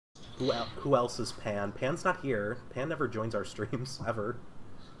Who else is Pan? Pan's not here. Pan never joins our streams ever.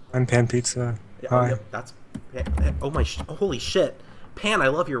 I'm Panpizza. Yeah, Hi. oh, yep, that's Pan. Oh my! Holy shit, Pan! I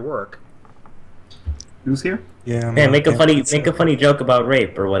love your work. Who's here? Yeah. Man, make a funny joke about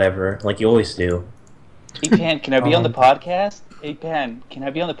rape or whatever, like you always do. Hey Pan, can I be on the podcast? Hey Pan, can I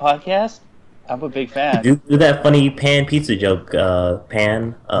be on the podcast? I'm a big fan. Do that funny pan pizza joke,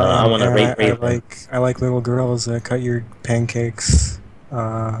 Pan. I want to rape. I like little girls that cut your pancakes.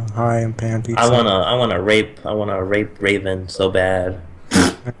 Hi, I'm Panpizza. I wanna rape Raven so bad.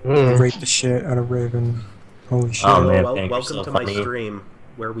 Rape the shit out of Raven. Holy shit. Oh, man, welcome so to funny. my stream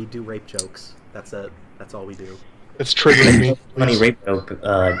where we do rape jokes. That's it. That's all we do. It's triggering me. Funny rape joke,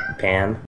 Pan.